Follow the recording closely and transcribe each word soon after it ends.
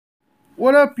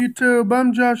What up, YouTube?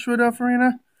 I'm Joshua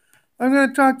Dufurrena. I'm going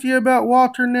to talk to you about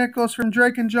Walter Nichols from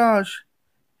Drake and Josh.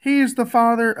 He's the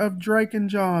father of Drake and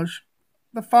Josh,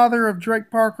 the father of Drake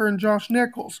Parker and Josh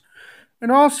Nichols. And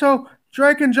also,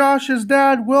 Drake and Josh's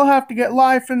dad will have to get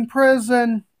life in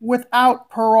prison without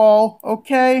parole,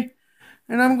 okay?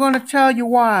 And I'm going to tell you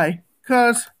why.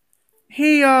 Because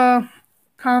he,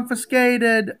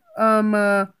 confiscated,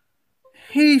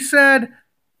 he said,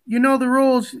 you know the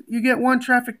rules. You get one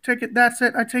traffic ticket, that's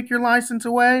it. I take your license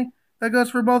away. That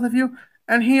goes for both of you.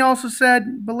 And he also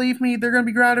said, believe me, they're going to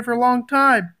be grounded for a long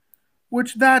time,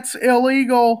 which that's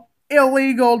illegal.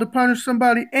 Illegal to punish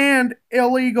somebody and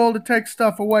illegal to take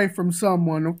stuff away from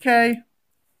someone, okay?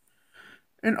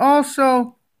 And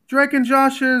also, Drake and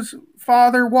Josh's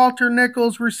father, Walter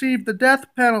Nichols, received the death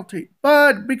penalty.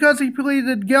 But because he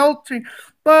pleaded guilty in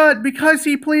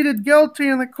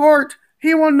the court,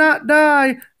 he will not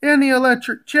die in the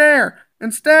electric chair.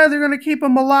 Instead, they're going to keep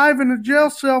him alive in a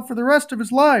jail cell for the rest of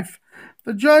his life.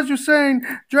 The judge was saying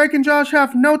Drake and Josh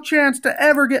have no chance to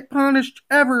ever get punished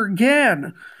ever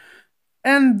again.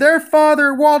 And their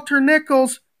father, Walter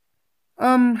Nichols,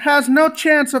 has no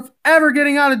chance of ever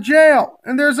getting out of jail.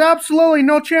 And there's absolutely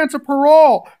no chance of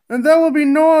parole. And there will be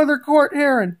no other court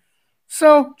hearing.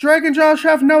 So, Drake and Josh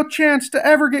have no chance to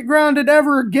ever get grounded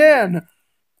ever again.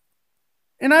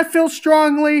 And I feel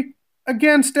strongly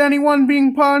against anyone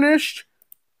being punished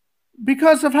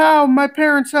because of how my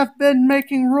parents have been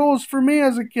making rules for me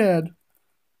as a kid.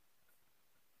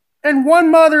 And one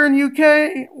mother in the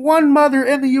UK,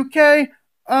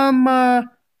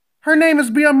 her name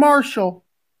is Bea Marshall.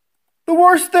 The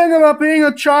worst thing about being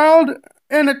a child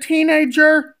and a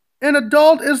teenager and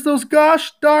adult is those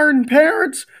gosh darn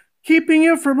parents keeping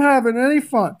you from having any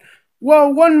fun.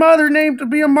 Well, one mother named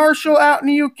Bea Marshall out in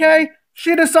the UK,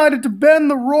 she decided to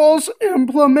bend the rules,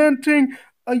 implementing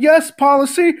a yes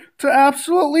policy to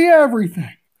absolutely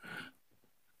everything.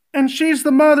 And she's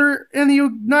the mother in the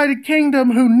United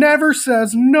Kingdom who never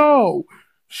says no.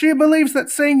 She believes that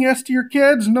saying yes to your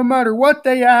kids, no matter what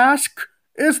they ask,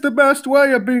 is the best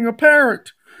way of being a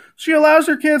parent. She allows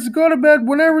her kids to go to bed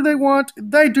whenever they want.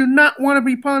 They do not want to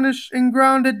be punished and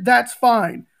grounded. That's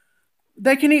fine.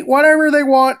 They can eat whatever they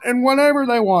want and whenever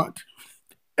they want.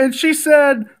 And she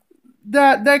said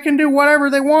that they can do whatever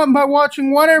they want by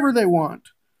watching whatever they want.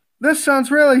 This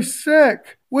sounds really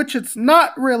sick, which it's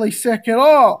not really sick at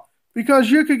all, because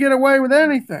you could get away with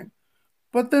anything.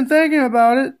 But then thinking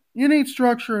about it, you need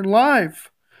structure in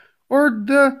life. Or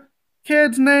the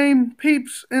kids named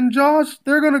Peeps and Josh,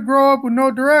 they're going to grow up with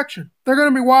no direction. They're going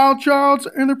to be wild childs,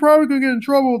 and they're probably going to get in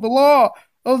trouble with the law.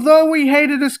 Although we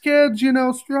hated as kids,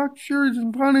 structures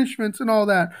and punishments and all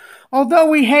that. Although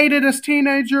we hated as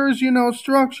teenagers,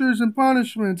 structures and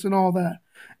punishments and all that.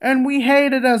 And we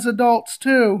hate it as adults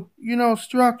too,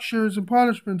 structures and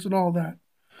punishments and all that.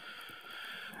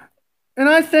 And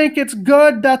I think it's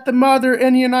good that the mother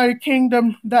in the United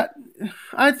Kingdom,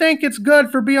 I think it's good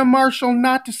for Bea Marshall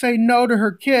not to say no to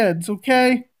her kids,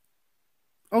 okay?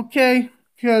 Okay?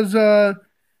 Because,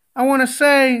 I want to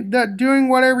say that doing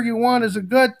whatever you want is a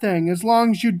good thing, as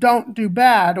long as you don't do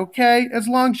bad, okay? As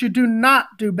long as you do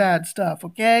not do bad stuff,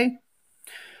 okay?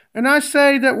 And I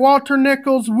say that Walter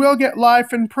Nichols will get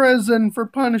life in prison for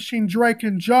punishing Drake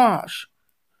and Josh.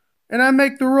 And I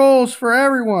make the rules for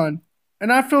everyone.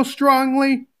 And I feel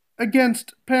strongly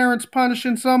against parents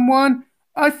punishing someone.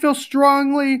 I feel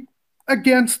strongly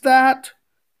against that.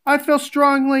 I feel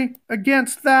strongly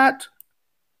against that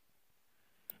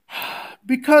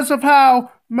because of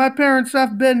how my parents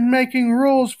have been making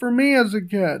rules for me as a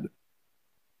kid.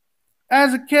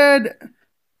 As a kid,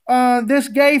 this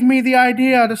gave me the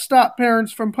idea to stop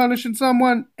parents from punishing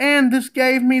someone, and this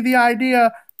gave me the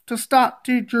idea to stop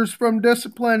teachers from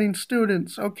disciplining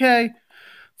students, okay?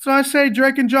 So I say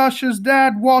Drake and Josh's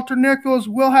dad, Walter Nichols,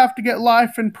 will have to get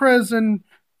life in prison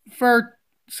for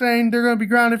saying they're going to be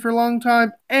grounded for a long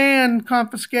time and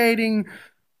confiscating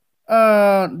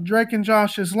Drake and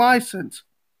Josh's license.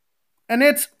 And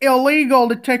it's illegal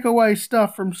to take away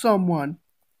stuff from someone.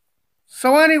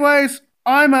 So anyways,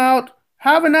 I'm out.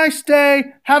 Have a nice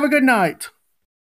day. Have a good night.